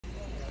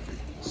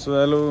So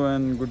hello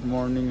and good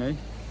morning. I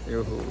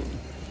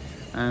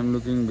am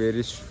looking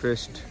very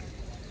stressed.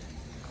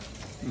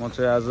 म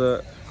चाहिँ आज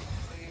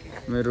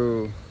मेरो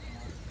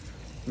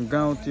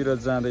गाउँतिर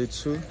जाँदै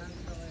छु।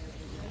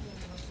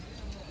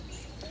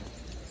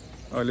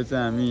 अहिले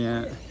चाहिँ हामी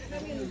यहाँ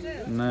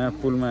नयाँ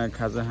पुलमा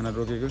खाजा खान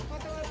रोकेको।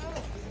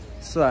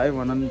 सो आयो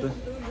भन नि त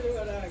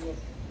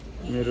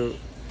मेरो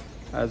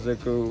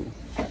आजको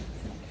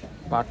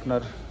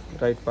पार्टनर,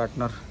 राइड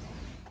पार्टनर।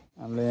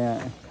 हामीले यहाँ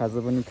खाजा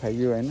पनि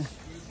खाइयो हैन।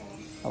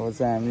 अब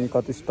चाहिँ हामी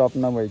कति स्टप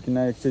नभइकिन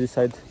एकचोटि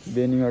सायद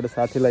बेनीबाट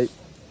साथीलाई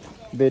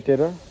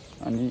भेटेर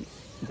अनि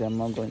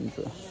ज्याममा गइन्छ।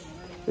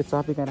 ए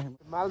चापी कहाँ राखे?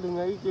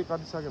 मालढुङ्गा के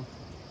कटिसक्यो।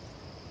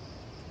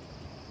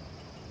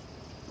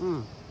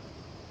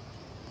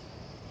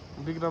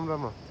 विक्रम र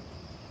म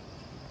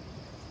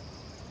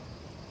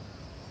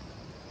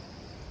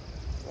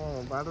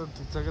बाटो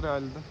ठिक छ के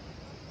अहिले त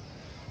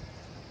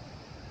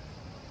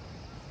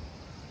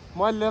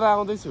मैले लिएर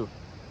आउँदैछु।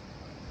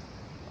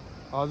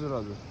 हजुर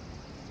हजुर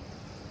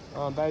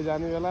दाइ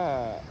जाने बेला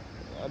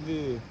अलि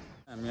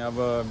हामी अब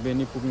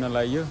बेनी पुग्न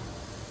लाग्यो।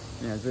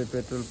 यहाँ चाहिँ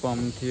पेट्रोल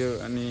पम्प थियो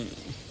अनि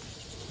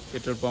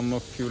पेट्रोल पम्पमा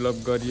फ्युल अप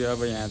गरियो।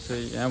 अब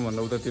यहाँ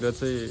भन्दा उतातिर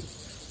चाहिँ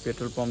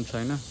पेट्रोल पम्प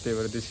छैन, त्यही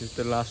भएर this is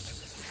the last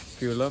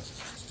fuel up.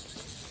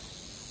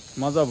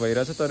 मजा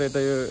भइरहेछ, तर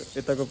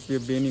यताको यो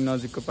बेनी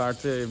नजिकको पार्ट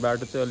चाहिँ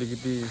बाटो चाहिँ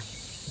अलिकति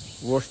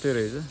वर्स्टै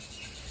रहेछ।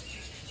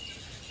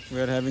 We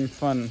are having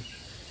fun.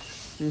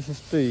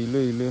 यस्तो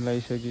हिलो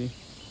लागिसक्यो,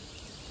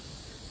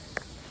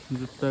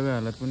 जुत्ताको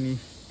हालत पनि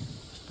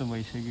यस्तो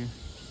भइसक्यो।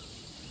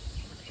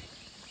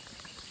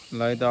 ल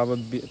त अब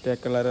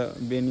ट्याक्क लाएर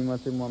बेनीमा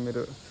चाहिँ म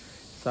मेरो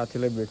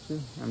साथीलाई भेट्छु,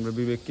 हाम्रो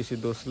विवेक किसी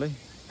दोस्तलाई।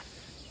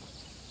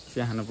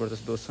 चिया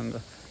खानुपर्छ दोस्तसँग।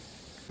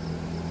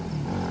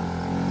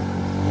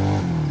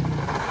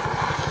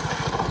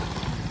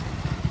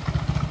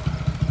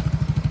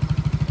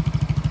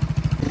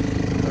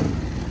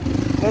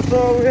 So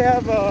we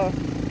have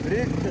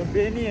reached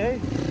Beni है।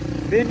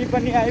 बेनी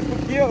पनि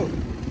आइपुग्यो।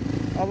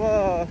 अब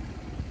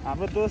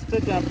हाम्रो दोस्त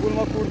चाहिँ त्यहाँ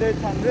पुलमा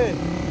कुद्दैछन् रे।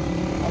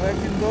 अब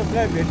एकछिन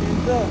दोस्तलाई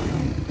भेटिन्छ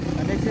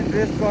अनि एकछिन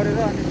रेस्ट गरेर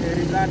अनि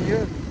फेरि जाने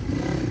हो।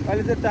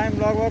 अहिले चाहिँ टाइम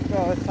लगभग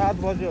 7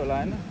 बज्यो होला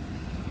हैन?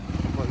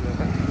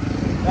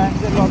 टाइम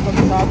चाहिँ लगभग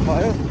 7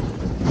 भयो।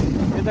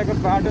 यताको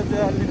बाटो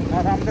चाहिँ अलि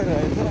नराम्रो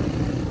रहेछ।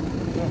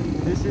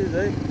 दिस इज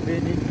है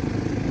बेनी।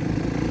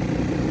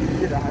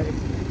 बजार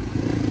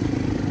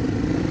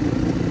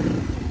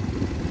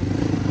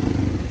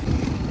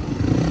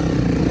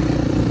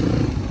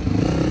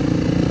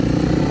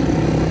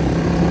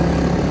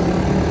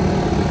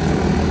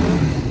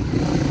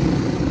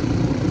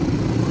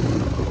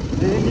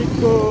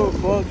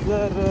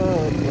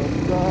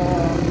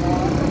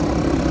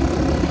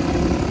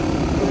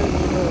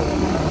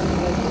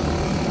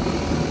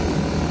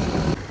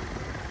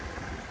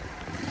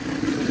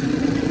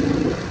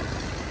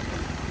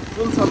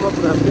कुन सम्म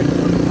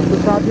पुऱ्याएको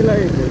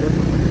साथीलाई भेटेर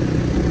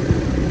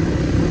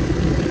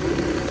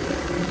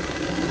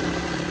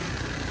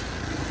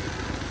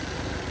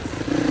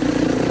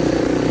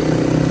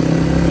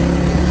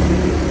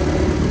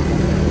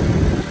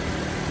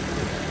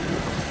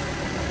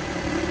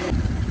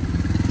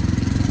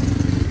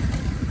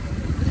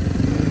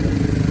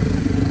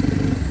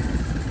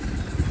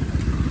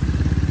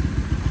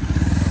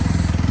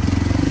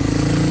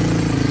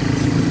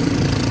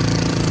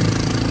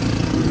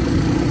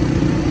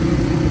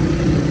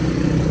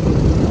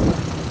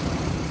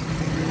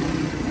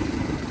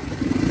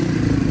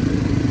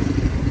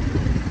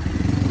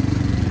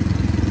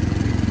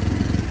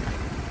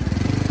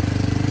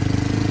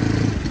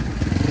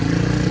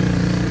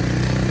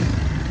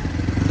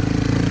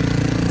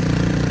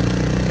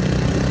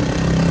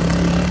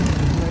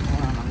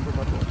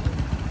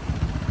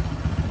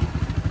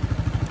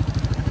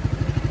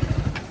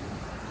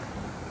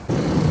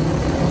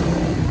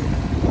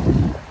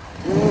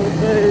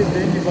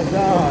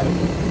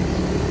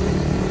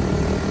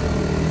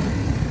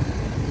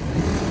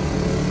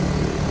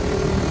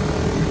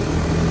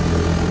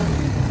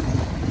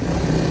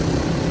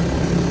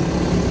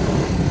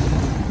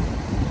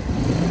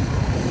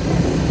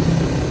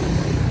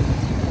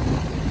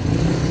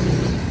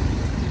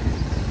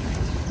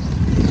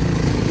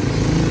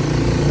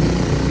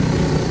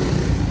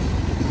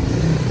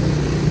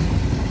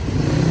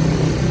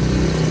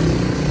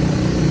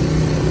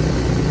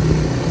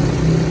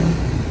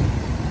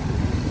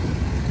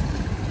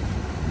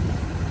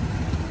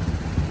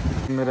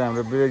मेरो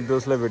हाम्रो विवेक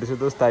दोस्तलाई भेटेछु।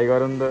 दोस्त थाइ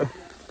गरौँ त,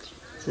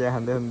 चिया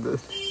खाँदै नि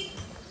दोस्त।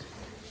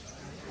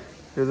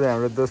 यो चाहिँ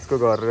हाम्रो दोस्तको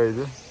घर रहेछ।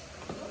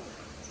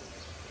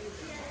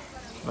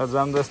 ल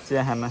जाऊँ दोस्त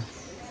चिया खान।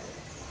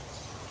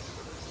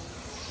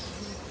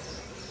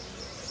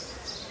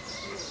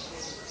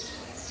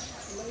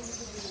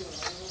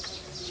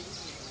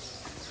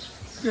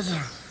 के छ?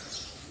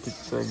 ठिक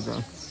छ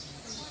एकदम।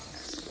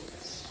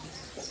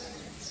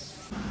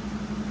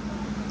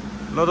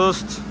 ल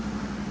दोस्त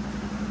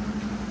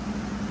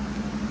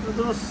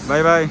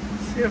बाई बाई।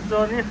 Safe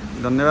journey.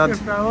 धन्यवाद।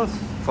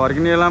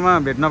 फर्किने बेलामा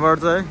भेट्न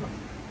पर्छ है।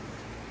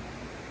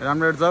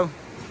 राम्रो जाऊ।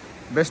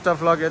 बेस्ट अफ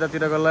लक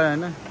यतातिरकोलाई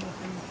होइन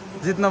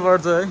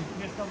जित्नुपर्छ है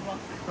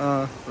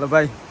ल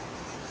भाइ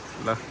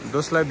ल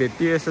दोस्रोलाई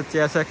भेटियो यसो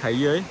चियासा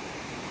खाइयो है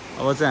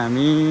अब चाहिँ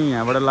हामी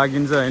यहाँबाट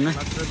लागिन्छ होइन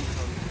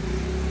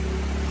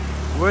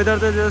वेदर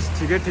चाहिँ जस्ट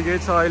ठिकै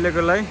छ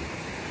अहिलेकोलाई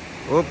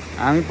होप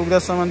हामी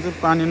पुग्दासम्म चाहिँ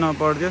पानी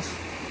नपर्दियोस्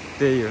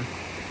त्यही हो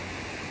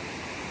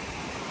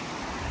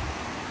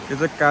यो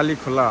चाहिँ काली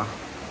खोला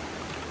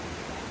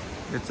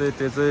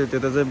त्यता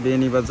चाहिँ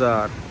बेनी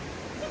बजार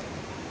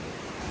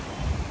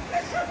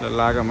ल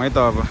लागौँ है त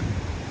अब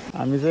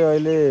हामी चाहिँ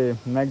अहिले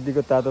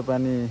म्याग्दीको तातो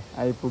पानी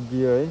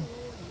आइपुग्यो है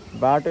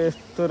बाटो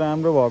यस्तो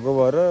राम्रो भएको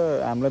भएर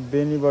हामीलाई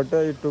बेनीबाट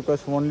इट टुक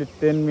अस ओन्ली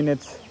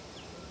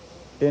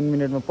 10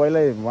 मिनटमा पहिला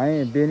वहीँ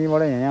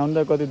बेनीबाट यहाँ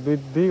आउँदा कति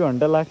 2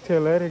 घन्टा लाग्थ्यो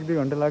होला यार 1-2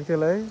 घन्टा लाग्थ्यो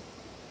होला है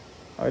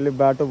अहिले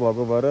बाटो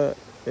भएको भएर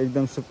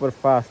एकदम सुपर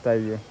फास्ट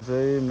आइयो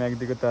चाहिँ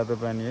म्याग्दीको तातो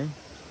पानी है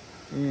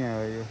यहाँ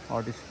हो यो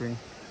हट स्प्रिङ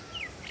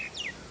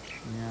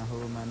यहाँ हो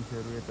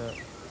मान्छेहरू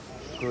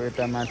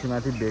यता माथि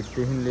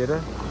भेगदेखि लिएर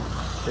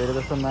धेरै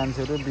जस्तो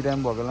मान्छेहरू बिराम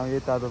भएको बेलामा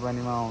यही तातो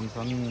पानीमा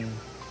आउँछन्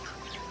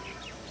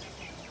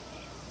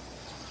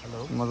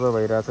मजा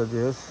भइरहेछ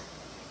दियोस्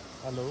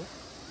हेलो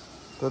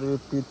तर यो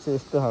पिच चाहिँ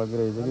यस्तो खालको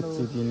रहेछ कि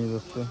चिपिनी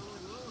जस्तो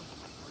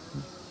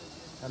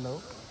हेलो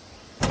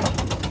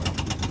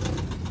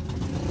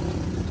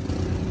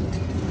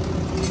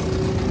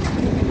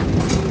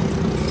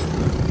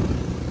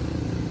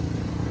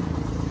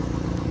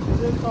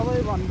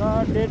सबैभन्दा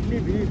डेडली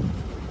भिड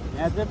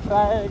यहाँ चाहिँ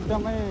प्रायः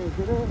एकदमै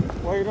के अरे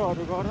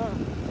पहिरोहरू गएर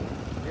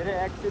धेरै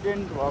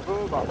एक्सिडेन्ट भएको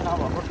घटना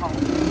भएको ठाउँ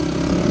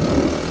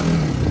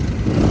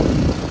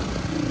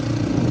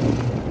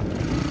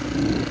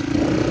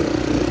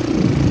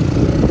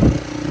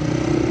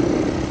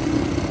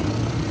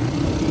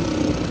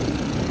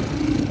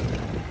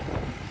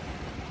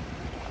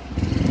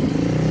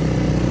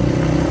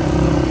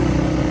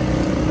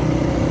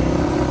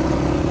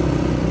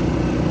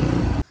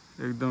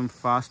एकदम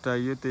फास्ट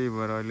आइयो त्यही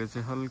भएर अहिले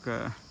चाहिँ हल्का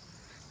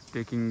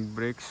टेकिङ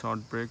ब्रेक सर्ट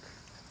ब्रेक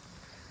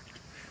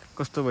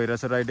कस्तो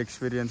भइरहेछ राइड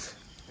एक्सपिरियन्स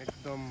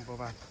एकदम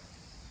बबाल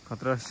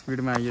खतरा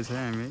स्पिडमा आइएछ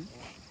हामी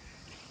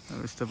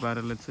अब यस्तो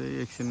पाराले चाहिँ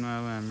एकछिनमा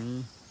अब हामी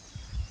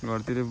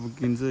घरतिर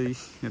पुगिन्छ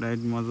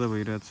राइड मजा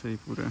भइरहेछ है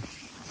पुरा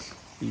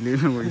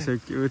हिलो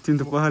भइसक्यो तिमी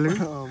त पहाल्यो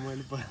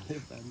मैले पहाले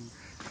पानी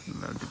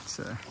ल ठिक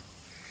छ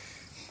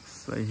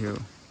सही हो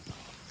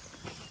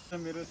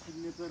मेरो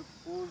signature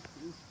pose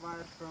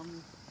inspire from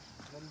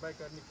Mumbai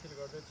गर्ने फिल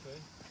गर्दैछु है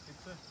ठिक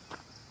छ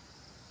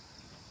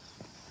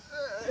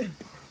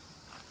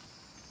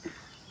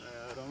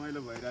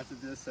रमाइलो भइरहेछ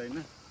जस होइन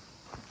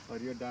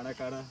हरियो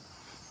डाँडाकाँडा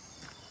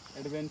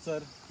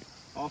adventure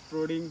off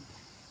roading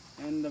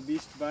and the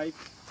Bisht bike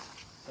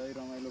सही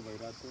रमाइलो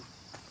भइरहेको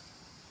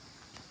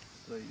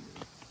सही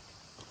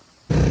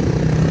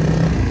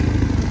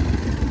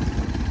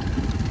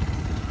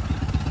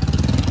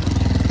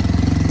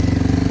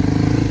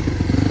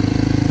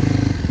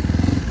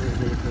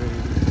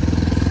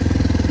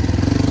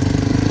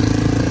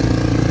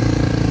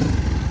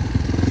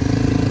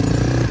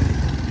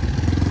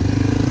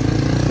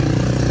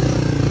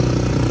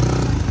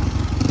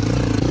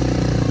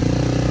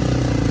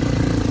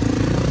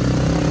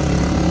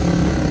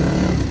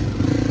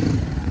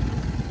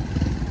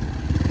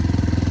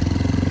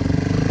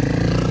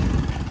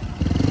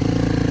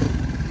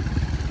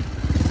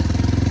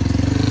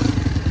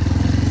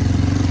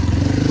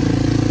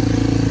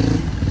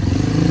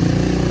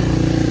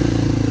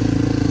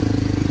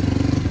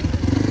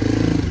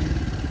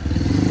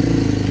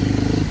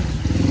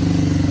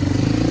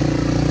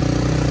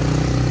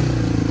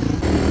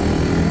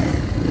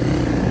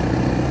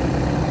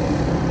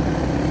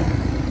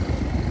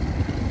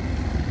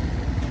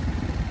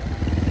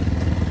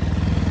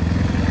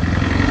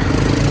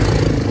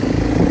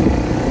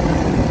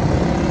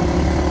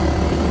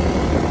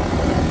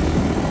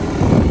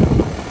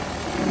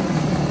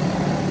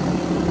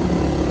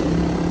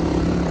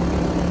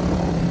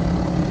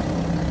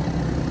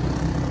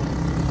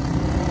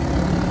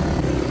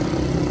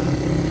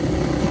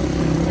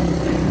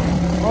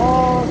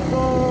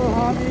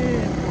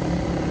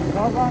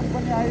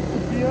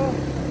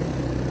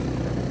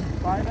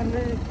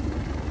फाइनल्ली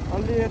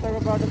अलि यताको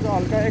बाटो चाहिँ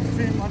हल्का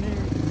एक्सट्रिम अनि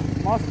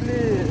मोस्टली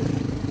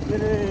के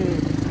अरे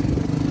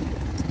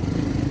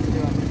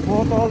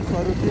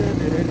बोतल्सहरू थियो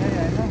धेरै नै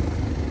होइन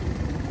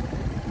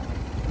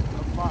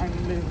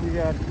फाइनल्ली वी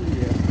आर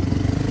हियर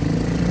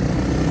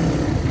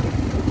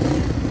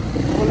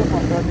कसले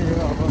भन्छ नि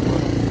अब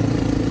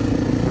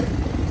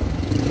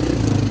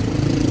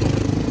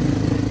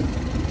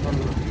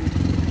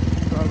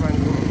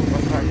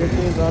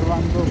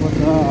दरबानको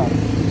बजार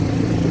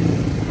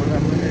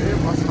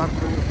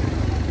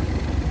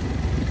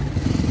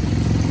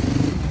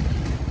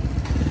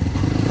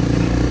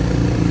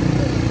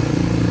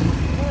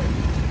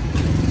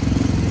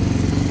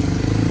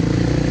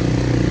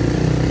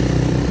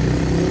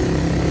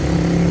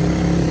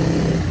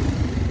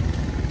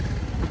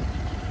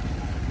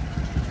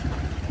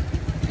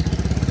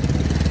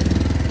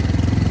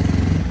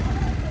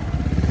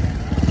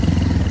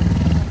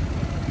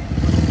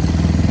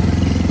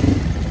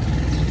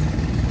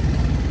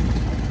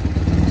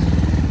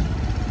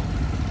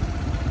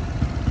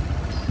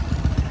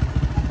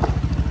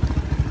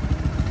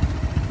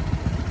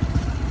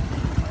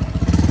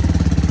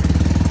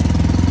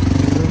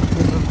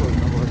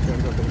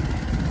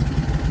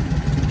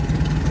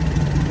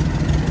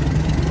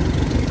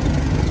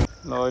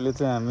अहिले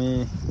चाहिँ हामी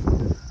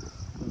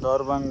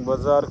दरबाङ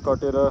बजार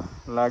कटेर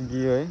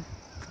लागियो है।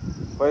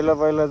 पहिला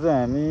चाहिँ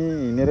हामी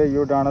हिँडेर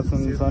यो डाँडा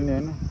सुन्छ नि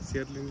हैन,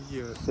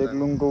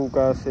 सेक्लुङको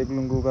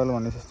उकालो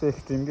भने जस्तो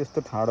एक्सट्रिम कि यस्तो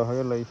ठाडो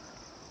खायो लै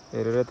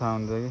हेरेर थाहा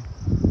हुन्छ कि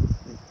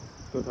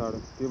यस्तो ठाडो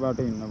त्यो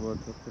बाटो हिँड्नु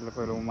पर्थ्यो पहिला।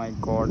 ओ माई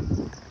गड।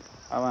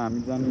 अब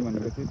हामी जाने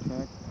भनेको चाहिँ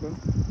ठ्याक्क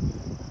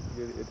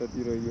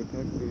यतातिर यो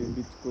ठ्याक्क यो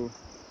बिचको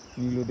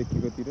निलो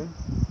देखेकोतिर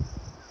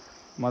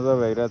मजा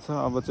भइरहेछ।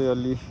 अब चाहिँ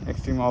अलि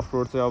एक्सट्रिम अफ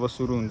रोड चाहिँ अब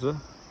सुरु हुन्छ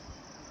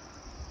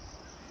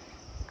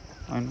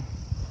हैन।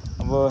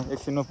 अब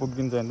एकछिनमा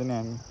पुगिन्छ नि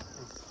हामी।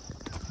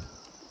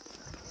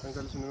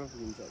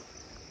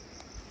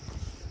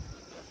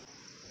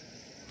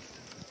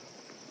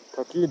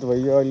 थकित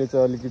भइयो अहिले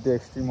चाहिँ अलिकति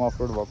एक्सट्रिम अफ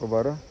रोड भएको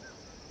भएर,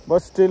 but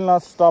still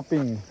not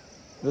stopping,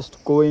 just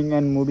going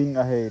and moving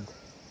ahead.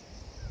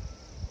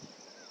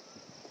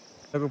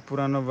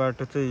 पुरानो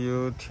बाटो चाहिँ यो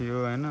थियो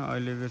हैन,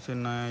 अहिलेको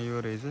चाहिँ नयाँ यो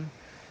रहेछ।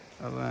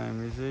 अब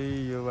हामी चाहिँ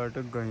यो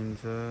बाटो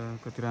गइन्छ।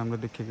 कति राम्रो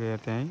देखेको यार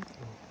त्यहाँ है।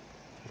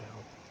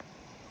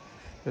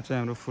 यो चाहिँ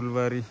हाम्रो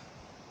फुलबारी।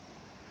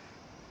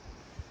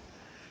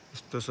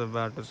 यस्तो छ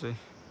बाटो चाहिँ।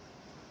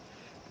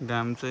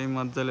 घाम चाहिँ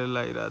मजाले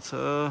लागिरहेछ।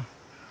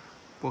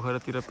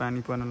 पोखरातिर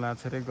पानी पर्न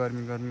लाग्छ रे,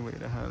 गर्मी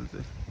भइरहेको अहिले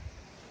चाहिँ।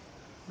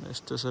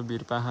 यस्तो छ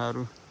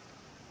भिरपाहाहरू।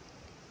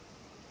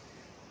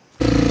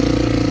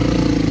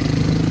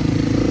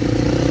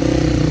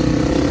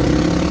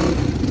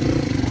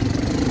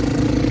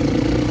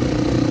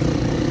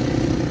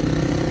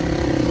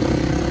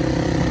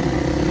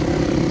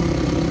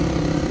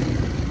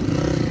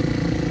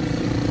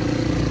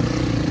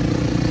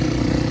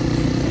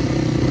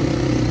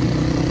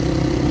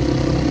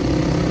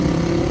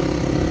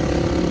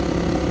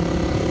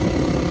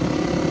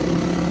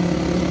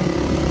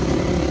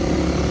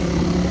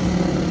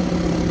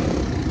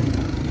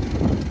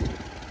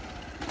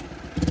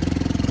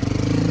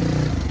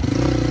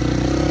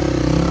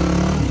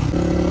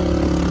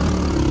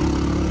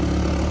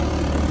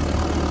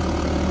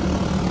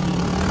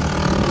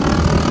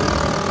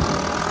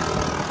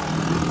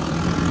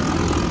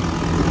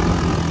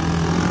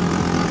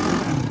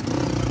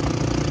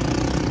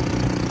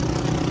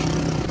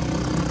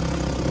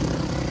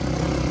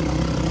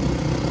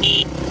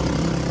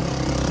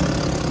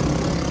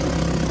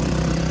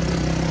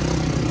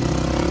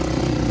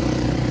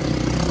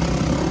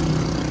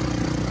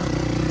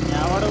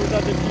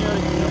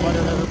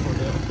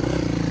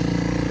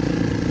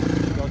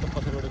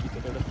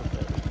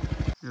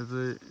 यो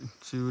चाहिँ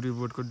चिउरी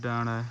बोटको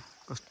डाँडा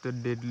कस्तो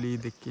डेडली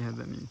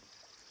देखिहाल्छ नि।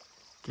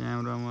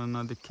 क्यामेरामा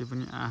नदेखे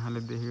पनि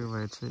आँखाले देखेको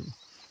भए चाहिँ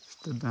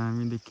यस्तो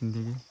दामी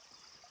देखिन्थ्यो कि।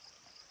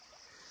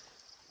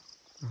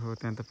 हो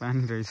त्यहाँ त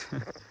पानी रहेछ।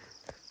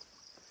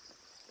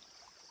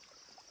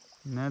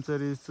 Nature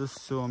is just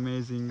so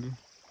amazing.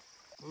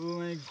 Oh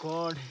my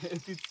God,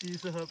 यति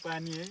चिसो छ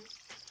पानी है।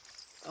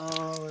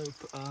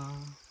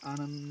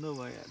 आनन्द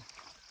भयो यार।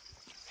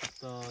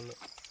 तल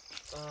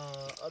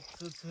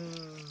अच्छो छ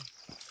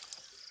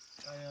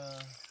आया।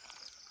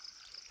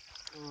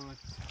 ओ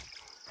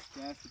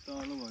त्यहाँ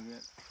तल भयो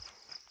यार।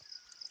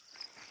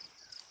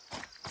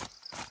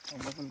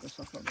 अब पनि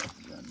सफा गरेर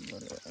जानु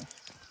पर्यो।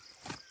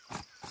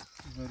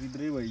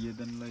 गरिद्रै भइयो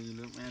दनलाई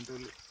हिलो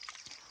माटोले।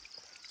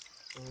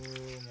 ओ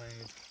माई,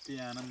 यति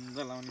आनन्द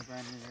लाउने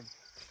पानी यार।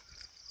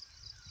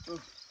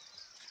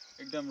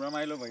 एकदम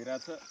रमाइलो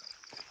भइरहेछ।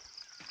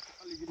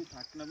 अलिकति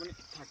थाक्न पनि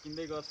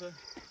थाकिँदै गर्छ।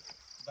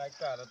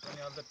 बाइकको हालत पनि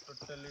अहिले त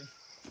टोटल्ली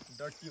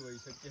डर्टी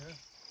भइसक्यो।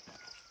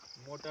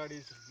 Motor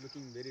is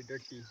looking very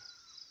dirty.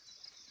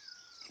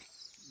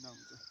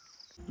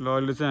 ल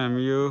अहिले चाहिँ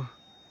हामी यो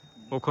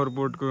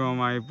ओखरबोटको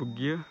गाउँमा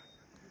आइपुग्यो।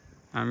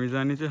 हामी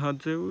जाने चाहिँ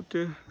अझै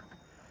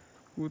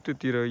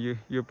उतोतिर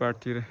यो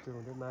पार्टतिर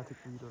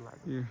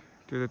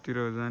त्योतिर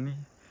हो जाने।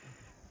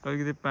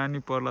 अलिकति पानी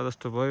पर्ला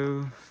जस्तो भयो।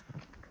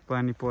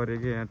 पानी पऱ्यो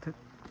क्या यहाँ त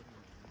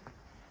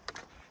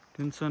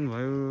टेन्सन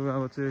भयो।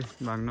 अब चाहिँ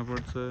भाग्न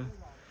पर्छ।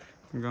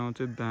 गाउँ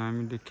चाहिँ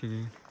दामी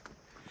देखेको।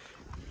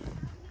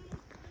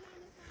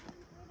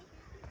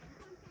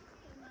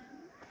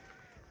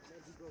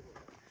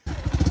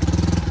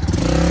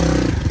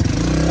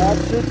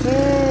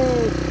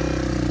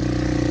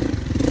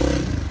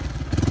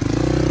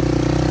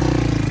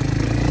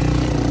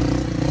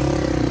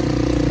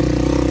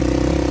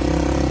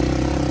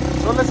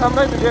 सोले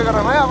सामनै भिडियो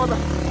गरौँ है अब त।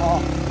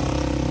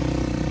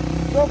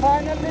 सो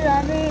फाइनल्ली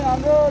हामी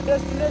हाम्रो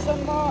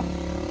डेस्टिनेसनमा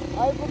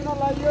आइपुग्न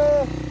लाग्यो।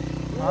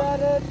 We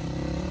are at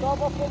top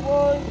of the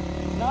world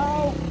now.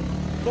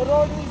 The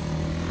road is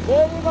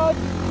very much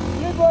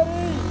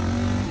slippery,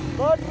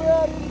 but we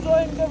are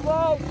enjoying the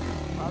ride.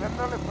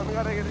 भावेन्द्रले phone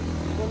गरेको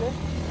थिएँ।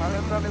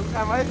 भावेन्द्रले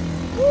उठाम है।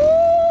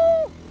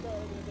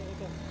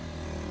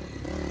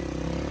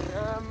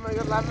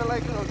 यो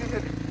लाम्मेलाको हो कि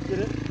फेरि के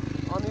अरे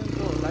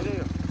अनिलको होला क्या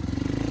यो।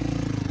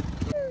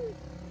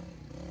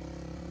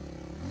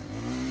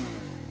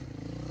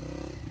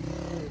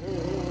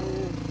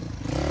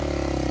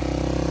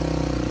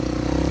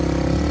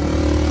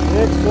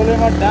 एक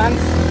सोलेमा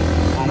डान्स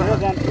हाम्रो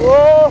जान्छ।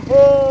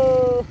 ओहो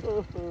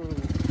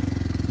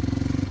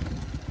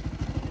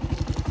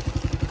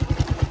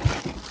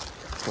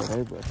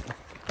साह्रै पर्छ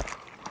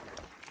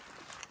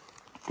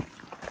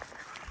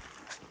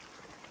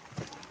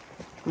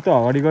उता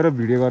अगाडि गएर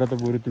भिडियो गर त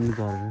बरु तिमी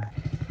घर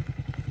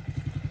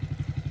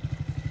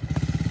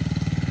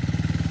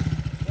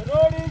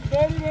road is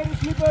very very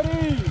slippery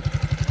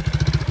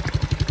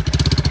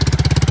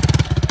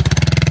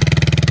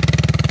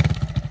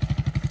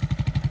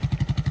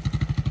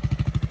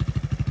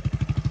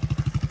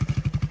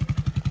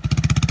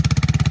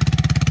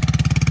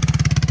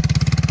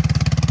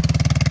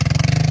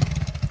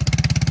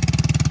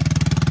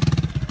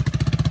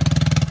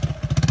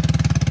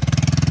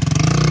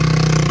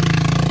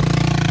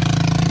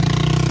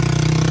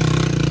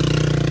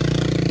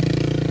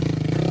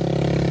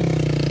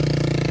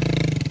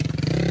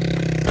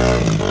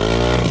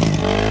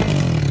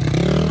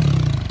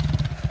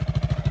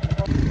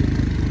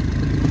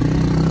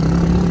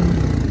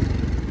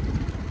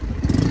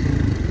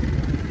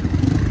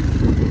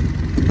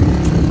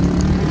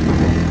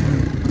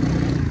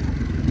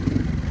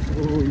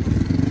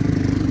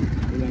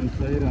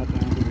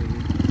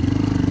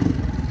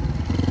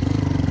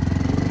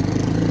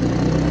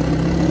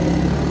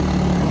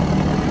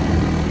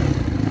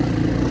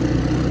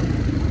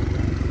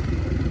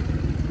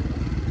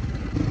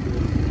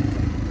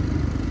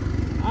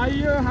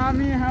आइयो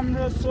हामी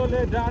हाम्रो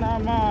सोले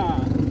डाँडामा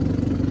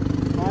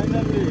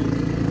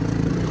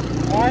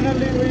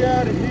फाइनली वी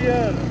आर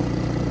हियर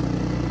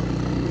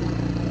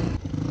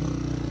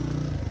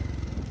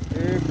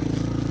एक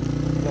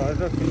घर त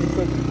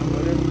फिलिपको भन्नु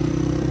पऱ्यो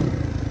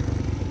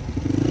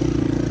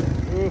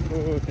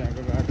ओहो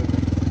त्यहाँको बाटो त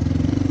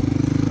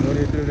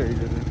रेटो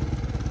रहेछ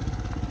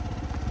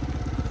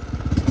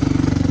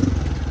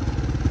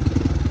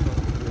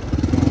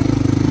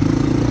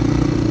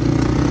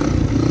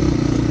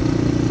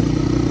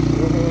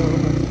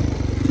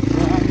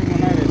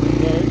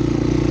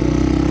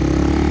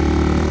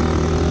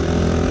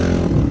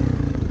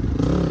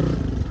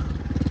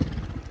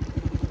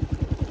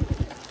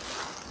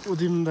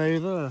उदिम दाई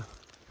र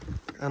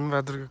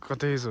आनबहादुरको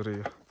कतै छोरो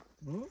यो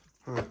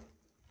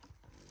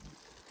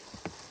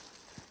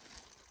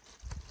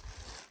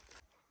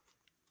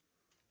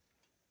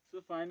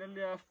So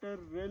finally after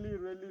really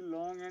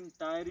long and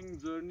tiring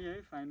journey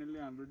है फाइनली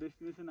हाम्रो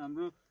डेस्टिनेसन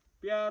हाम्रो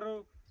प्यारो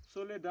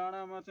सोले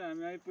डाँडामा चाहिँ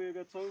हामी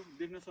आइपुगेका छौँ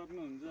देख्न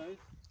सक्नुहुन्छ है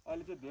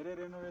अहिले चाहिँ धेरै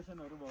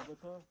रेनोभेसनहरू भएको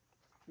छ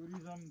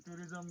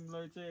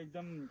टुरिज्मलाई चाहिँ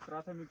एकदम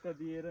प्राथमिकता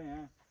दिएर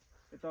यहाँ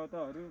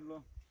यताउताहरू ल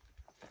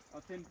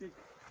अथेन्टिक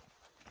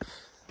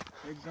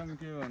एकदम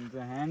के भन्छ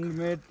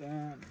ह्यान्डमेड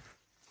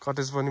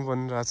कटेज पनि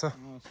बनिरहेछ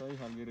सही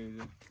खालको रहेछ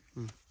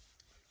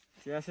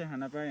चियासे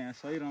खाना पाए यहाँ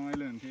सही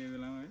रमाइलो हुन्थ्यो यो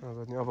बेलामा है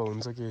अब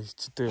हुन्छ कि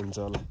छिट्टै हुन्छ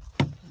होला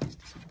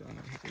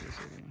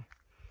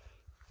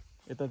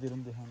यतातिर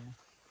पनि देखाउनु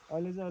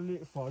अहिले चाहिँ अलि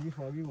फगी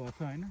भएको छ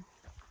होइन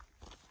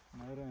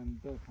नहेर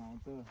त ठाउँ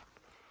त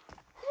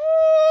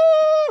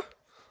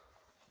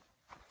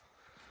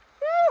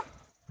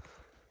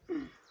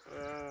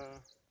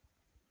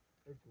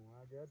धुवा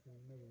क्या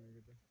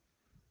घुमेको त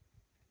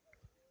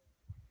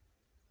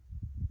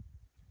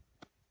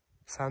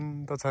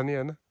शान्त छ नि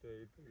होइन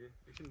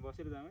एकछिन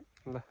बसेर जाऊँ है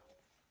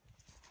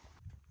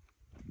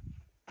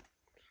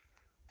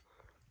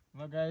ल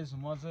गाइस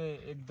म चाहिँ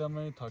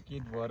एकदमै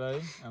थकित भएर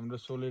है हाम्रो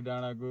सोले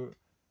डाँडाको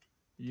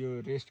यो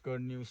रेस्ट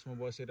गर्ने उसमा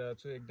बसिरहेको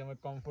छु एकदमै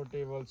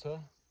कम्फोर्टेबल छ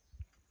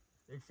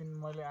एकछिन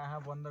मैले आँखा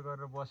बन्द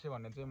गरेर बसेँ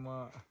भने चाहिँ म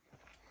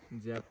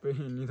झ्याप्पै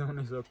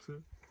निदाउनै सक्छु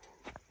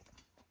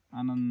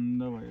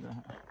आनन्द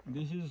भइरहेको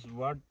this is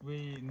what we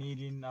need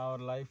in our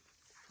life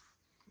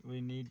we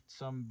need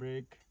some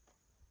break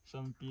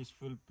some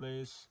peaceful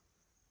place,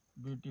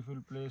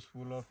 beautiful place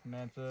full of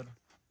nature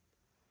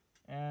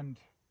and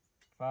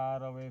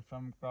far away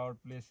from crowd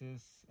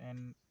places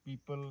and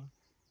people.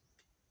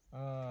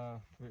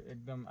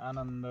 एकदम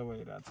आनन्द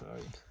भइरहेछ है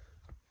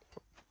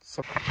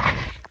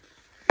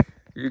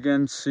You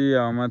can see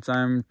how much I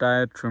am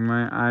tired through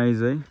my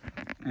eyes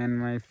and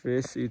my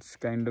face it's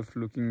kind of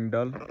looking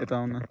dull. यता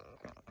आउन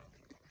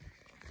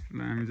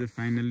हामी चाहिँ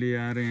finally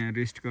आएर यहाँ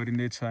rest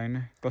गरिँदैछ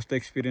होइन कस्तो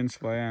एक्सपिरियन्स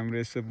भयो हाम्रो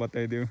यसो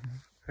बताइदेऊ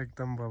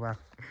एकदम बबाल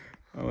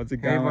अब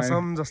चाहिँ गाउँ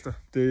बसम जस्तो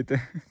त्यही त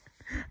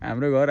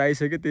हाम्रो घर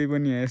आइसक्यो त्यही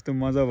पनि यहाँ यस्तो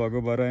मजा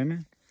भएको भएर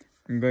होइन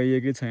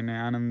गइएकै छैन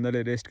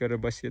आनन्दले रेस्ट गरेर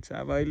बसिएको छ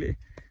अब अहिले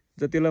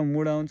जतिलाई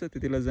मुड आउँछ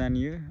त्यतिलाई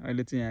जानियो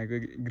अहिले चाहिँ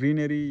यहाँको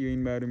ग्रिनरी यो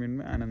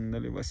इन्भाइरोमेन्टमा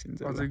आनन्दले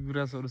बसिन्छ अझै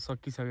गुराँसहरू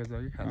सकिसकेछ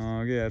कि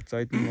के यार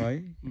चैतमा है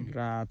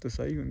रातो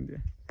सही हुन्थ्यो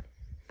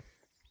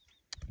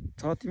छ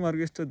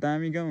तिमीहरूको यस्तो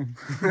दामी गाउँ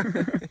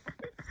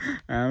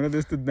हाम्रो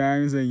त्यस्तो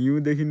दामी छ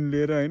हिउँदेखि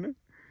लिएर होइन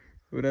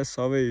पुरा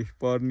सबै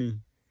पर्नी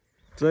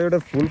जो एउटा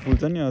फुल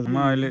फुल्छ नि हजुर म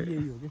अहिले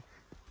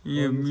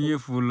यो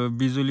फुल हो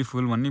बिजुली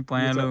फुल भन्ने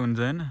पहेँलो हुन्छ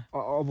होइन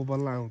अब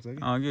बल्ल आउँछ कि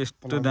अघि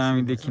यस्तो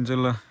दामी देखिन्छ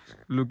ल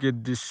लुक एट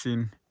दिस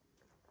सिन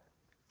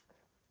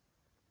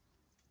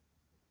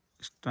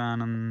यस्तो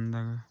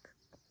आनन्दको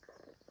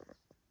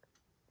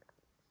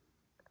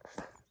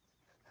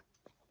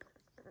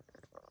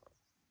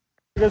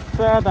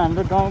साथ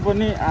हाम्रो गाउँ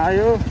पनि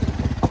आयो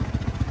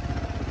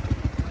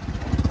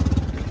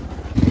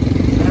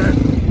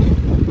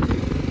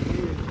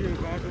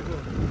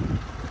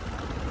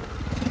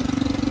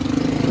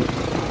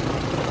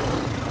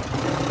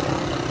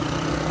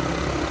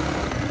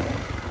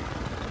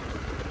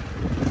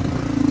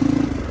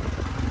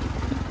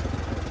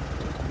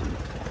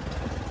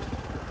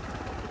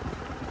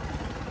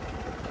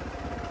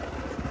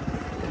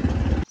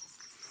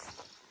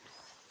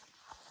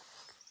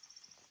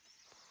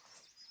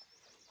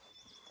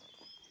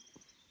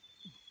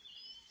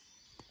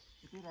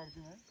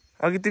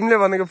अघि तिमीले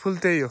भनेको फुल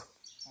त्यही हो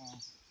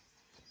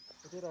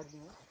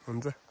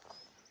हुन्छ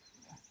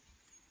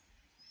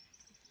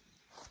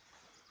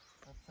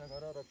रक्षा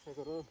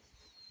गर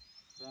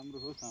राम्रो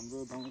होस् हाम्रो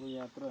गाउँको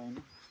यात्रा हैन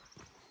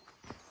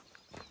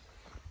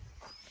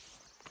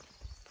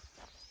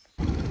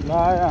ल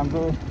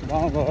हाम्रो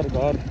गाउँ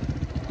घर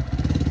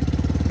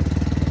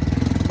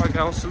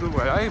गाउँ सुरु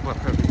भयो है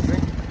भर्खरदेखि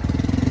चाहिँ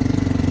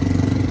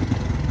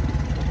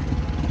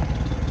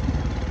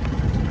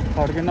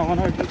फर्किन नभन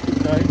एकदम ठिक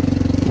छ है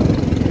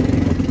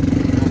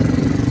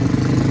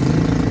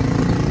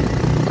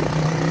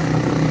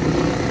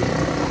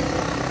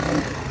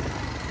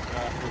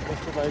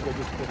कस्तो बाइक हो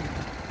त्यस्तो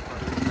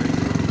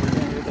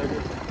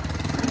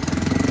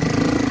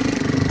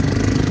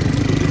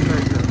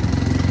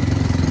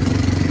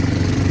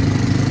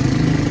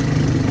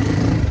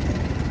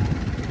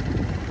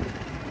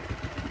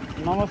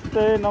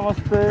नमस्ते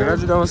नमस्ते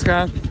राजु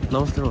नमस्कार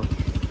नमस्ते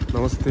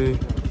नमस्ते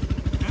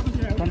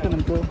कन्टे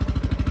हुनुहुन्छ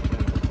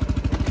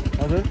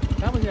हजुर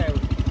कहाँ बसिआयो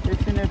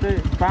एकछिन यतै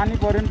पानी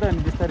पर्यो नि त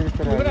अनि बिस्तारै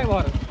बिस्तारै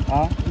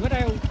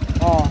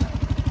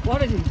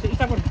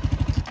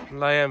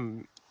ल यहाँ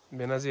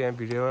भेनाजी यहाँ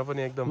भिडियोमा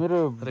पनि एकदम मेरो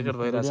रेकर्ड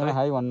भइरहेछ है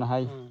हाई भन्न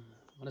हाई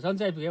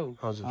सन्चै आइपुग्यो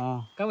हजुर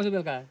कहाँ बस्यो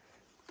बेलुका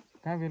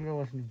कहाँ बेलुका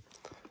बस्ने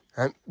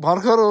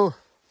भर्खर हो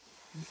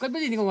कति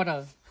बजी निको बाट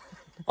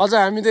अझ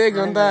हामी त 1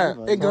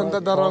 घन्टा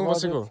दरबाङ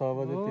बसेको 6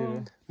 बजेतिर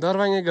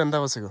दरबाङ 1 घन्टा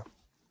बसेको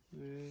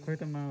खोइ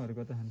त मामाहरू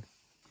कता छन्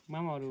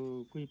मामाहरू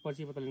कोही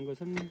पछि पत्ता लिन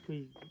गएछन् कोही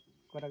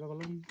कता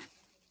गएछन्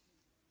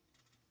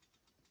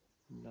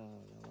ल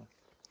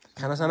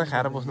खानासाना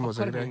खाएर बस्नु पर्छ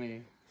कि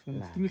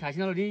तिमी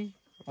खाइसिन नि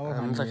अब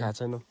हामी त खाएको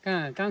छैनौँ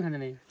कहाँ खान्छ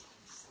नि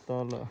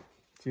तल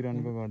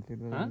चिरनको घरतिर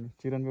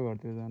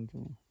जान्छु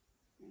म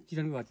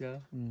चिरनको घरतिर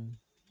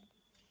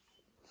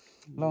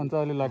ल हुन्छ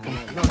अहिले लाग्छ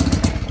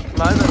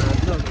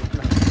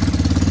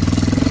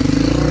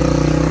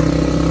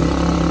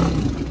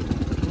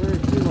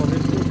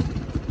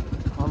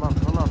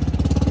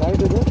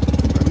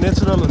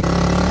नेचुरल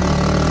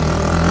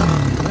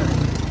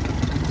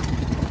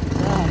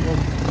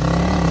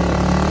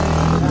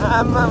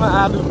आमामा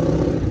आलु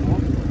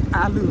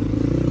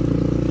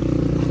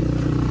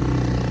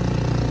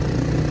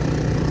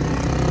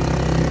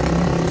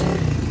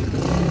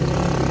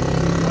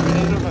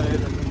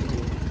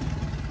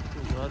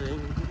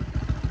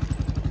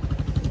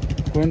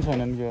कोही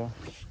छैनन् क्या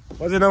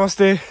हजुर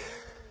नमस्ते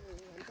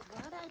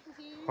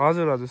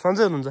हजुर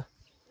सन्चै हुनुहुन्छ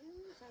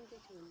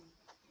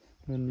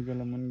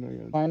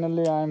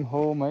फाइनली आई एम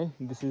होम है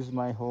this is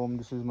my home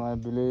this is my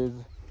village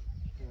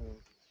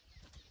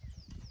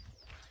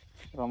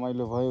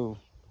रमाइलो भयो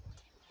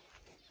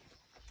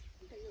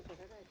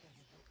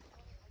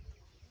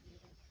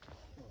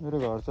मेरो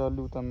घर चाहिँ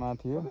अलि उता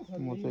माथि हो म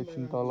चाहिँ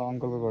एकछिन तल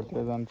अङ्कलको घरतिर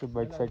जान्छु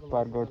बाइक साइक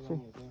पार्क गर्छु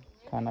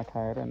खाना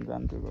खाएर अनि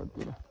जान्छु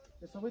घरतिर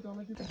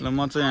ल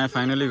म चाहिँ यहाँ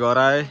फाइनली घर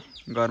आएँ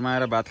घरमा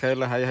आएर भात खाएर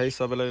ल हाई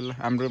सबैलाई ल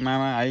हाम्रो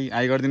मामा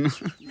हाई गरिदिनु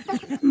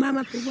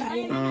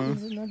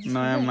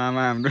नयाँ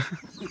मामा हाम्रो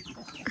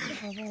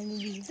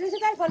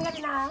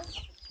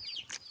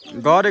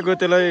गरेको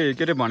त्यसलाई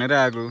के अरे भनेर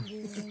आएको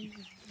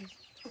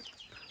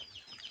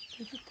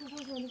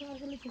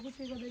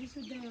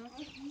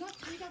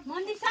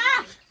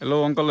हेलो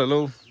अङ्कल हेलो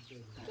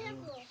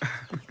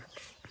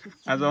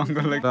आज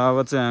अङ्कललाई अब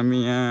चाहिँ हामी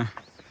यहाँ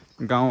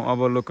गाउँ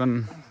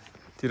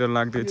अवलोकनतिर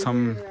लाग्दैछौँ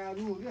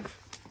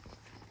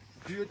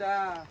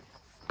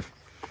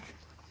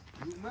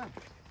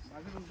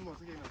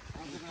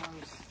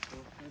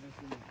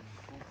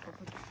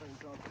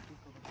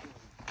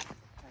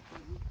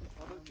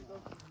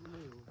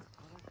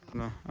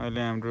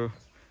अहिले हाम्रो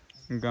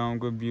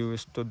गाउँको भ्यू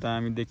यस्तो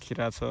दामी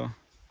देखिरहेछ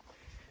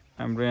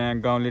हाम्रो यहाँ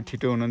गाउँले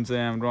ठिटो हुनुहुन्छ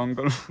हाम्रो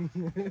अङ्कल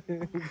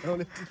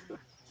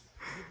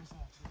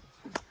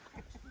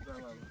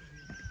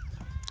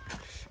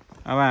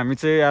अब हामी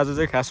चाहिँ आज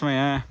चाहिँ खासमा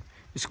यहाँ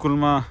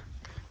स्कुलमा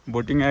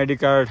भोटिङ आइडी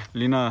कार्ड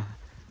लिन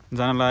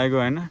जान लागेको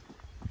होइन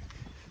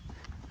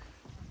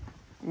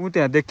ऊ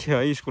त्यहाँ देखियो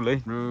है स्कुल है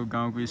हाम्रो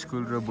गाउँको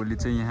स्कुल र भोलि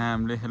चाहिँ यहाँ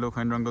हामीले hello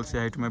fine uncle say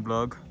high to my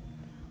blog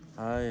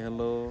hi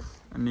hello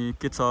अनि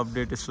के छ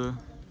अपडेट यसो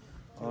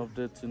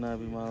अपडेट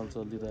चुनावी माहौल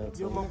चलिरहेको छ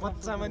यो म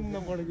बच्चामा नि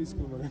नपढेको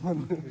स्कुलमा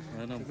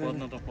हैन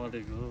पढ्न त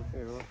पढेको हो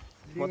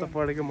म त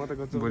पढेको म त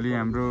भोलि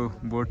हाम्रो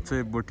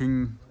भोटिङ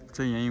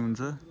चाहिँ यहीँ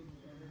हुन्छ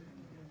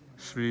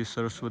Shri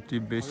Saraswati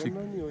basic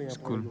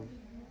school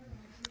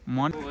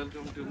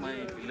welcome to my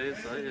village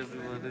है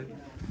एभ्रीबडी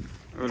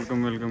वेलकम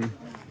वेलकम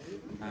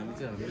हामी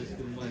चाहिँ हाम्रो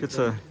स्कुलमा के छ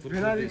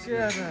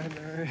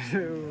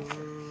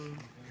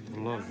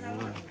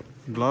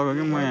ब्लग हो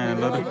कि म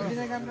यहाँलाई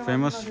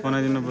फेमस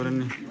बनाइदिनु पऱ्यो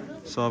नि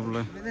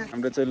सबलाई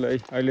हाम्रो चाहिँ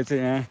अहिले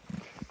चाहिँ यहाँ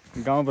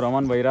गाउँ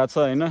भ्रमण भइरहेछ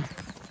होइन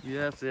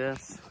यस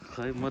यस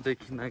खै म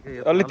देखिनँ के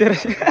अलि तेरो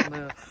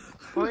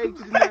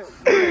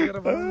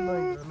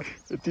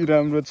यति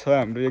राम्रो छ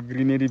हाम्रो यो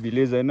ग्रिनेरी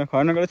भिलेज होइन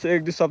खर्नगढ चाहिँ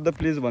एक दुई शब्द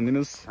प्लिज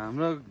भनिदिनुहोस्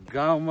हाम्रो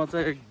गाउँमा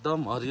चाहिँ एकदम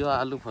हरियो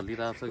आलु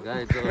फलिरहेको छ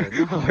गाई छ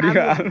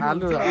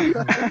आलु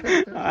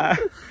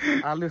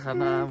आलु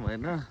खाना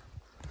होइन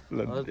ल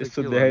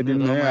यस्तो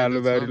देखाइदिनु है आलु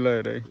बारी ल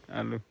हेर है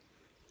आलु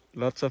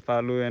Lots of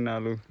aloo and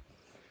aloo.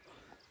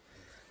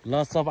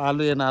 Lots of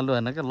aloo and aloo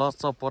हैन के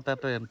lots of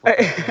potato and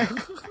potato.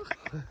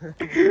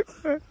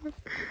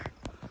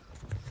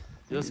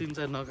 यो सिन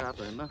चाहिँ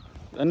नकाट हैन.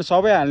 अनि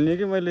सबै हाल्ने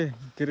कि मैले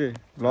के रे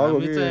भ्लग हो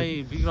हामी कि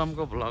चाहिँ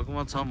विक्रमको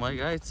भ्लगमा छौं है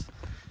गाइस.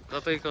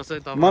 कतै कसै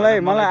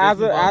तपाईँ मलाई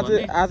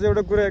आज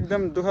एउटा कुरा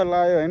एकदम दुःख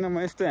लाग्यो हैन म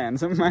यस्तो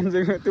ह्यान्डसम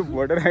मान्छेको त्यो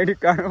भोटर आइडी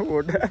कार्डमा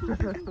फोटो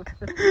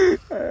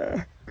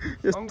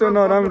यस्तो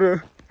नराम्रो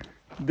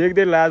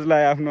देख्दै लाज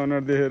लाग्यो आफ्नो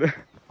अनुहार देखेर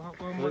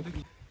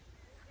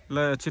ल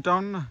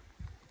छिटाउनु न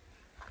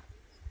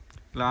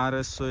ल आएर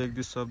यसो एक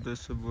दुई शब्द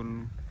यसो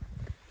बोल्नु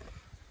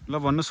ल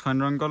भन्नुहोस्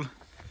खण्ड अङ्कल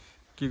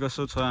के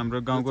कसो छ हाम्रो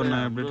गाउँको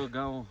नयाँ ब्रिड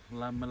गाउँ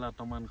लाम्मेला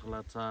तमान खोला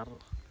 4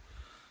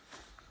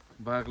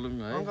 बागलुङ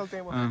है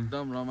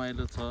एकदम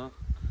रमाइलो छ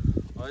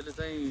अहिले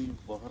चाहिँ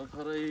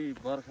भर्खरै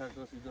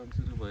बर्खाको सिजन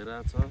सुरु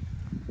भइरहेछ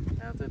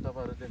यहाँ चाहिँ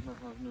तपाईहरु देख्न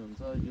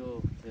सक्नुहुन्छ यो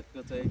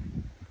खेतको चाहिँ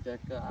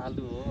ट्याक्क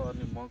आलु हो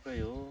अनि मकै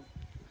हो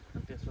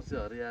अनि त्यसपछि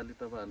हरियाली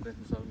तपाईहरुले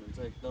देख्न सक्नुहुन्छ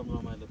एकदम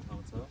रमाइलो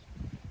ठाउँ छ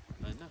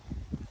हैन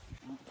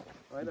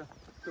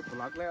त्यो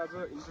भ्लगलाई अझ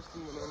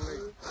इन्ट्रेस्टिङ बनाउनलाई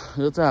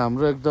यो चाहिँ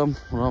हाम्रो एकदम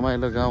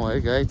रमाइलो गाउँ है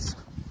गाइज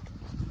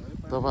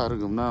तपाईहरु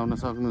घुम्न आउन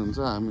सक्नुहुन्छ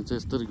हामी चाहिँ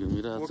यस्तरी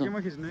घुमिरहेछौँ ओकेमा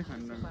खिच्नु है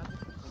खण्ड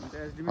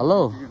हेलो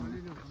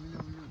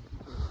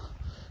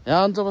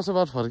यहाँ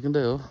अञ्चबसेबाट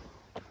फर्किँदै हो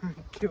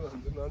के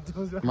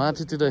भन्नु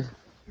माथितिरै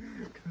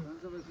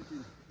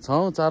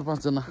छौँ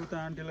 4-5 जना उता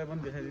आन्टीलाई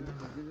पनि देखाइदिनु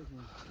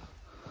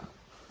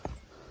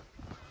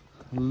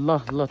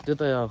ल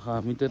त्यतै आऊ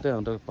हामी त्यतै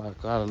हाम्रो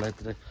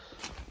कार्यालयतिर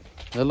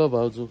हेलो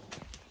भाउजू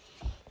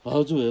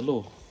हेलो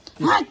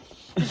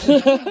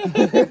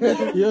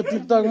यो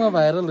टिकटकमा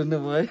भाइरल हुने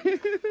भयो है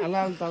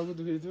अलाल टाउको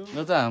दुखेको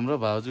यो चाहिँ हाम्रो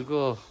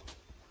भाउजूको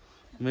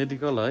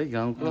मेडिकल है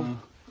गाउँको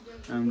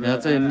यहाँ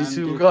चाहिँ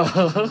निशुल्क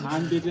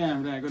आन्टी चाहिँ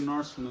हाम्रो यहाँको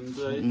नर्स हुनुहुन्छ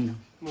है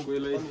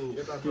कोहीलाई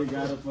के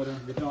गाह्रो पर्यो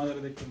भित्र अझै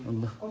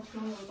देख्नु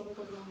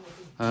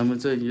हामी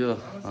चाहिँ यो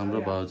हाम्रो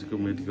भाउजूको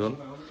मेडिकल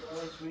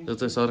यो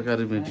चाहिँ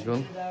सरकारी मेडिकल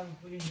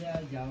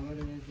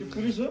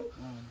पुलिस हो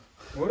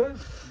हो र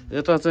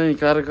यता चाहिँ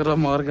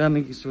कार्यक्रम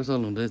अर्गानिक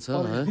स्पेसल हुँदैछ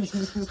है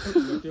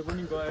त्यो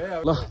पनि गयो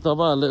है ल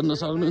तपाईहरुले हेर्न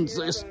सक्नुहुन्छ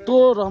यस्तो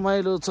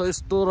रमाइलो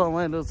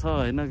छ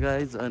हैन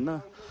गाइज हैन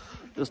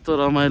यस्तो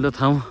रमाइलो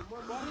ठाउँ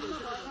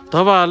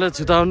तपाईहरुले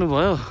छिटाउनु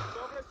भयो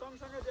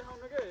सँगसँगै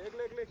देखाउनु के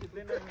एक्लै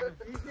खिच्दैन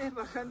खिच्ने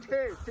भन्छे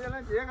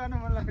त्यसलाई जे गर्नु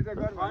मन लाग्छ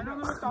गर्नु हैन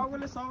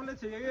टाउकोले सबले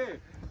छिके के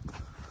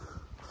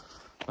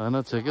हैन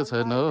छेकै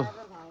छैन हो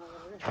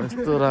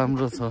यस्तो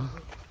राम्रो छ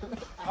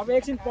अब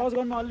एकछिन पज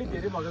गर्न अलि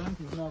धेरै भएको पनि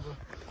खिच्नु अब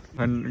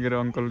भनेर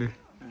अङ्कलले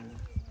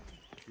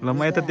ल म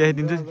यता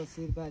देखाइदिन्छु अब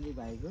शिरपाली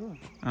भाइको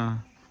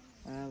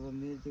अब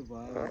मृत्यु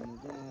भयो भने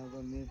चाहिँ अब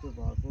मृत्यु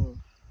भएको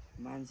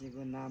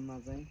मान्छेको नाममा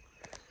चाहिँ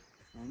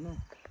हैन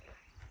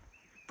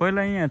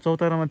पहिला यहाँ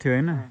चौतारामा थियो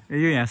हैन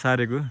यो यहाँ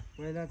सारेको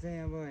पहिला चाहिँ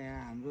अब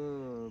यहाँ हाम्रो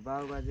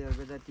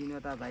बाबुबाजेहरूको चाहिँ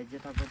 3वटा भाइ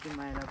जेठापट्टि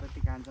माइलापट्टि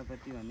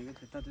कान्छापट्टि भनेको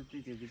छुट्टा छुट्टै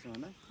थियो कि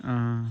होइन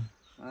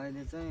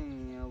अहिले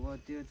चाहिँ अब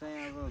त्यो चाहिँ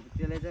अब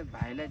त्यसले चाहिँ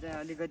भाइलाई चाहिँ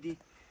अलिकति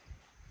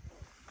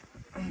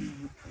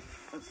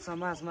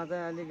समाजमा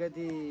चाहिँ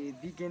अलिकति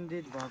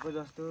विकेन्द्रित भएको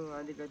जस्तो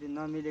अलिकति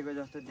नमिलेको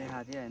जस्तो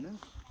देखाएको थियो होइन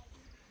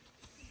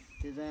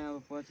त्यो चाहिँ अब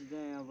पछि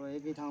चाहिँ अब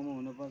एकै ठाउँमा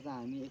हुनुपर्छ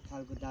हामी एक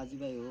खालको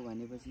दाजुभाइ हो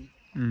भनेपछि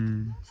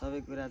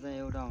सबै कुरा चाहिँ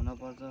एउटा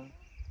हुनपर्छ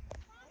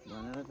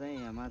भनेर चाहिँ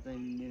यहाँमा चाहिँ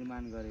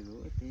निर्माण गरेको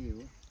हो त्यही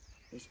हो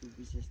यसको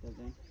विशेषता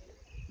चाहिँ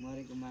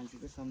मरेको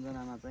मान्छेको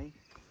सम्झनामा चाहिँ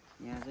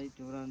यहाँ चाहिँ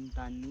तोरण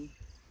तान्ने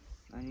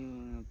अनि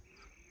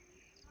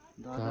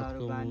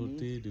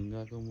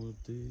ढुङ्गाको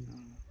मूर्ति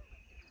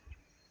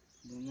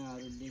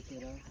ढुङ्गाहरू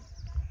लेखेर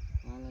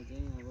उहाँलाई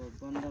चाहिँ अब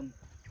बन्धन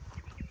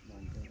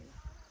भन्छ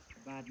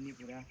बाँध्ने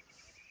कुरा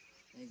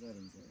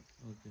गरिन्छ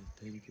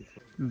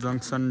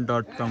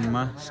junction.com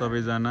मा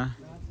सबैजना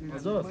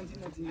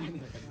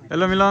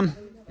हेलो मिलन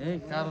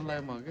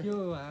कार्यालयमा के त्यो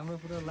हाम्रो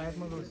पुरा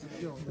लाइभमा गर्छ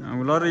त्यो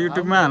ल र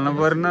युट्युबमा हाल्नु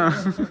पर्न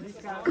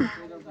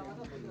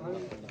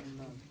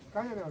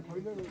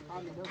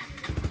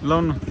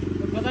लाउनु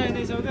कता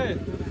हिँड्दैछौ के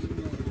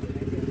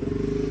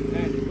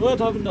ओ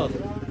थपिन्द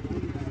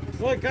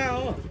ओ कहाँ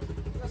हो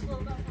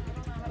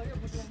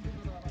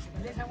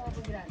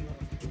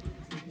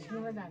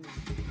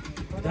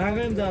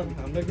ढाँगै नि जाऊ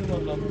हामीलाई के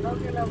मतलब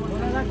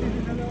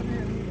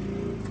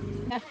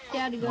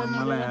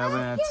मलाई अब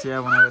यहाँ चिया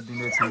बनाएर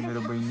दिँदैछ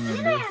मेरो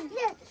बहिनीहरूले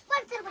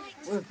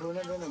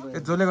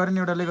जसले गरे नि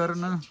एउटाले गर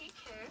न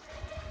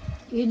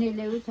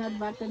यिनीहरूले उछाल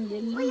बाटन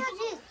दिनु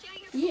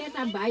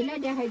यता भाइलाई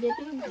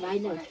देखाइदिएको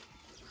भाइलाई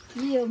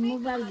यो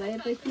मोबाइल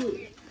भएपछि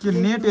के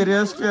नेट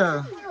हेरेस् क्या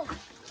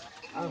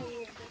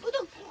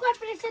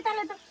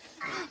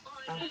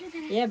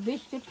यहाँ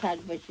बिस्कुट खाट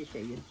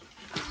बसिसक्यो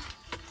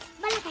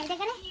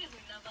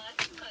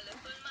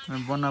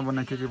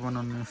बना के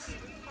बनाउनु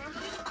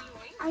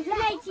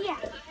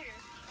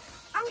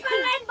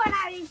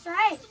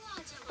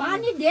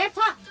पानी धेर छ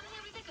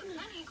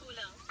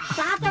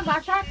तातो भएको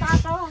छ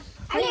तातो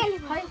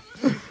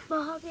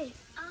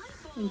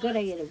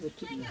गराइएर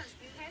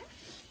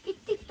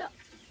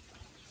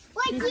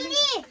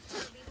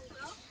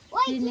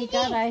चिनी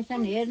कहाँ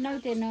रहेछन् हेर्नु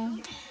त्यहाँ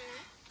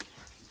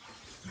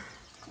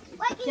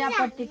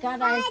चियापत्ती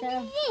कराएछ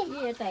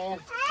यता हेर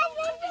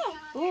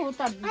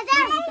उता छ कि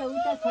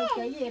यता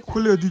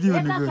कसले हो दिदी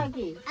भनेको छ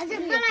कि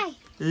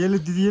यसले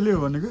दिदी यसले हो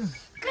भनेको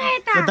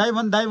दाइ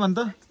भन् त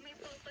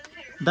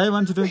दाइ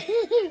भन् छिटो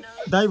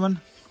दाइ भन्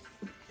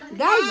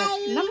गाई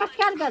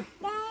नमस्कार गर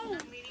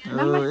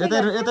यता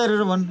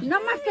हेरेर भन्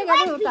नमस्ते गर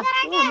उता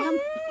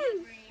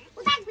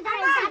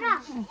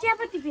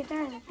चियापत्ती भेटा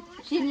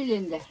सिनी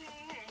लिन्छ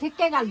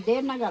ठिक्कै गाल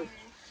धेर नगाल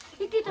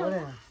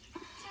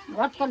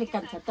घटकली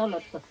कान्छ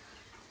तलको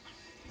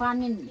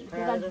पानी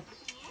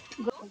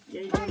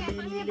केही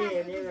मिलीले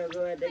हेर्ने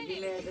गयो त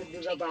किन यस्तो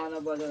दुःख पार्न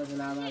पर्छ जस्तो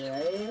लामाले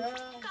है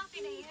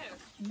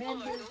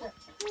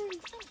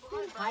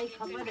भाइ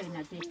खबर होइन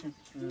त्यस्तो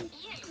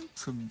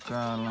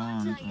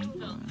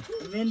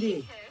मेन्दी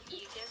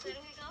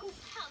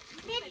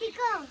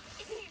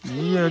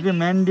यो के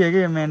म्यान्डी हो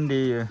कि म्यान्डी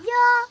यो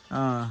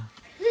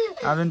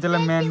आज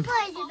त्यसलाई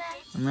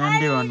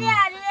म्यान्डी भन्नु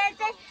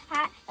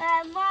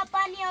म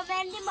पनि हो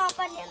म्यान्डी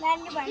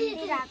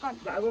भनिदिइरहेको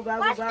बाबु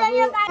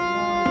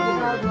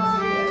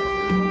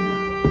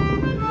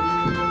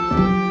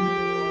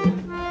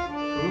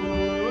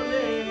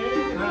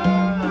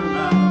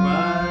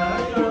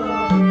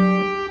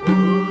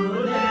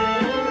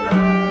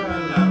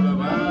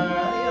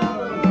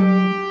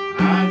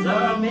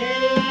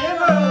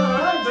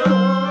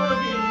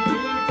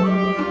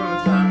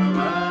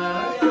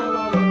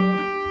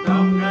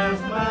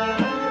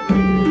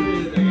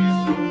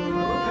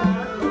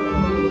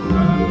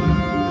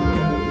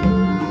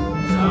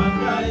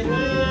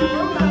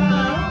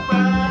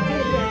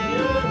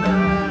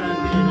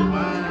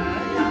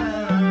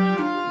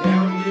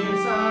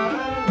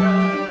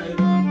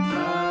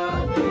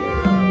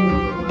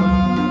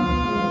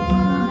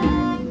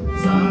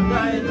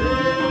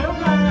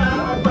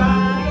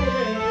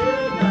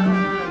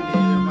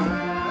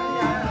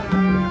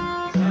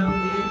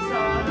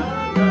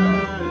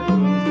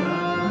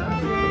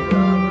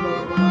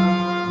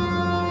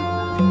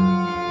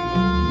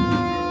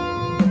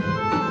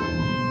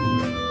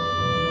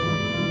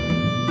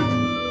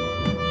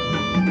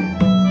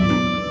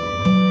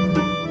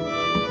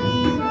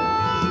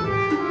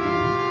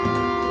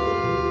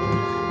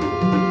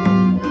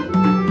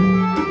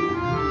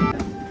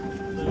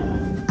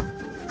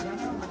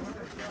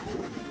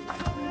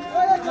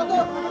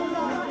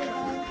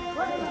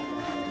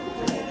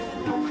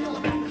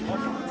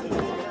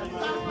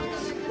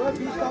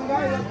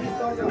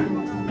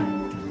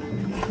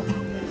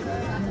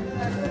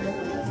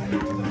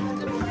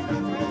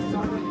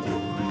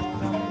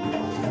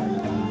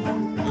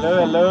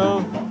हेलो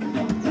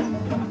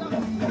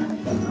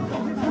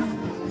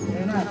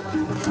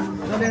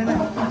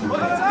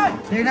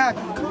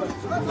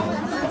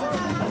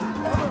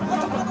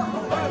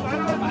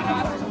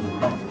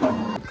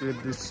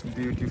दिस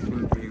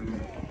ब्युटिफुल भ्यू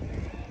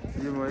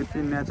यो भयो यति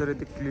नेचर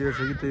यति क्लियर छ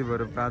कि त्यही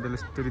भएर बादल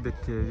यस्तरी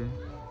देखियो कि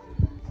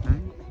है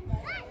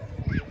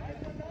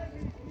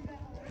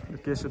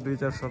के छ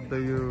 2-4 शब्द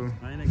यो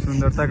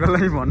सुन्दरताको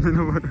लागि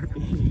भन्दिनु पर्यो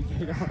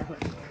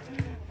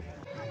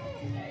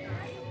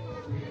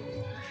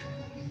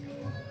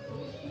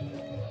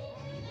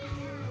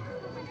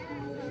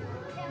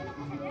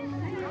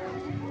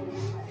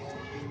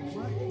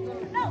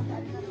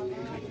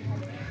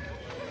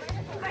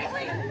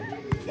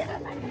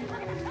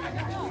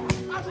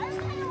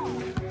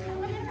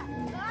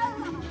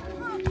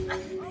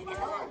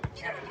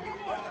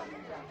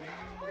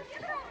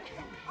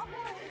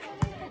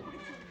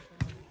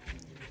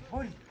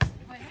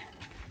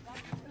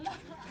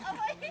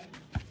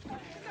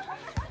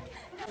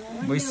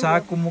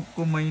वैशाखको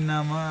मुखको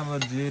महिनामा अब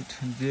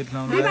जेठ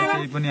लाउनु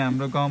केही पनि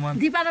हाम्रो गाउँमा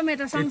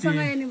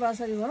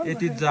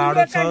यति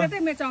जाडो छ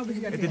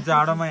यति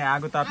जाडोमा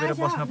आगो तापेर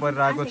बस्न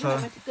परिरहेको छ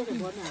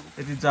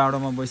यति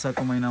जाडोमा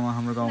वैशाखको महिनामा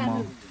हाम्रो गाउँमा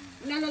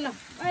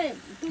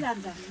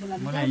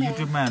मलाई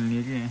युट्युबमा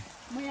हाल्ने कि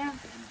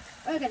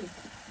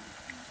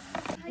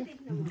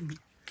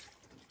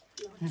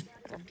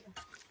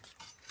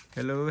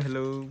हेलो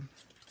हेलो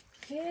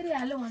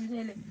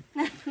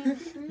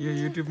यो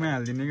युट्युबमै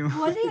हालिदिने कि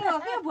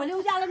भोलि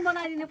उज्यालोमा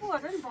बनाइदिने पो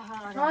नि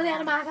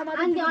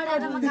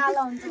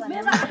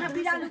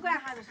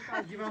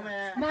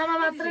मामा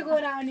मात्रै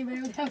गएर आउने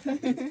भयो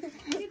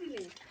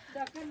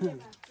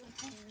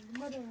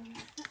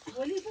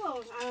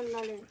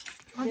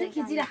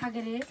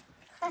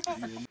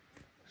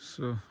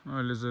सो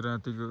अहिले चाहिँ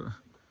रातिको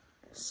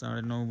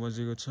 9:30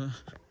 बजेको छ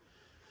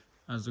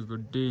आजको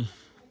डे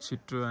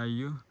छिटो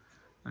आइयो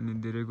अनि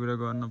धेरै कुरा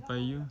गर्न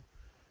पाइयो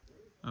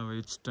अब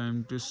it's time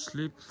to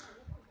sleep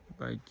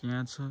bike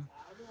यहाँ छ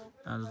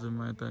आज चाहिँ म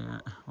यता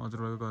यहाँ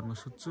हजुरबाको घरमा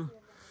सुत्छु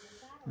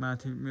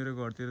माथि मेरो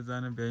घरतिर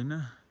जान भ्याइन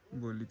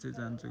भोलि चाहिँ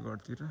जान्छु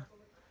घरतिर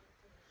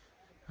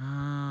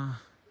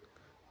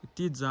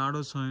यति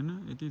जाडो छ होइन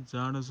यति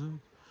जाडो छ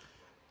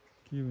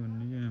के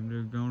भन्ने कि हाम्रो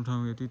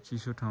गाउँठाउँ यति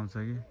चिसो ठाउँ छ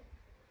कि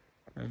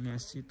अहिले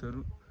यहाँ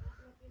शीतहरू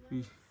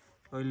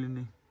अहिले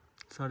नै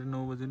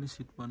 9:30 बजे नै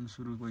शीत पर्न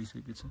सुरु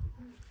भइसकेको छ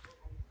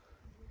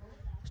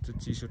यस्तो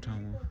चिसो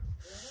ठाउँ हो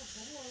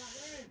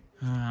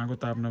आगो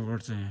ताप्न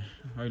पर्छ यहाँ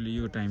अहिले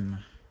यो टाइममा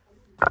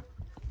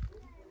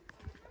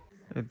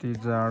यति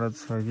जाडो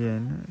छ कि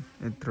होइन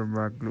यत्रो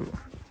बाक्लो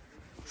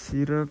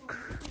सिरक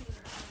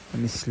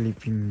अनि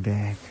स्लिपिङ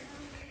ब्याग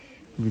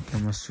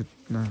भित्रमा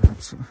सुत्न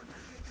लाग्छु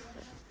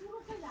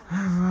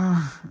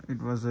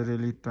it was a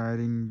really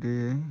tiring day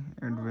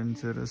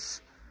adventurous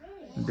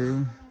day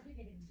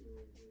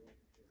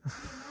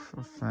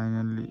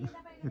finally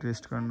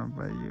rest गर्न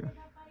पाइयो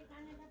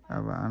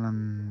अब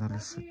आनन्दले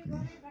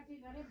सुत्ने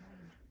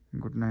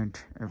गुड नाइट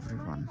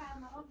एभ्रिवान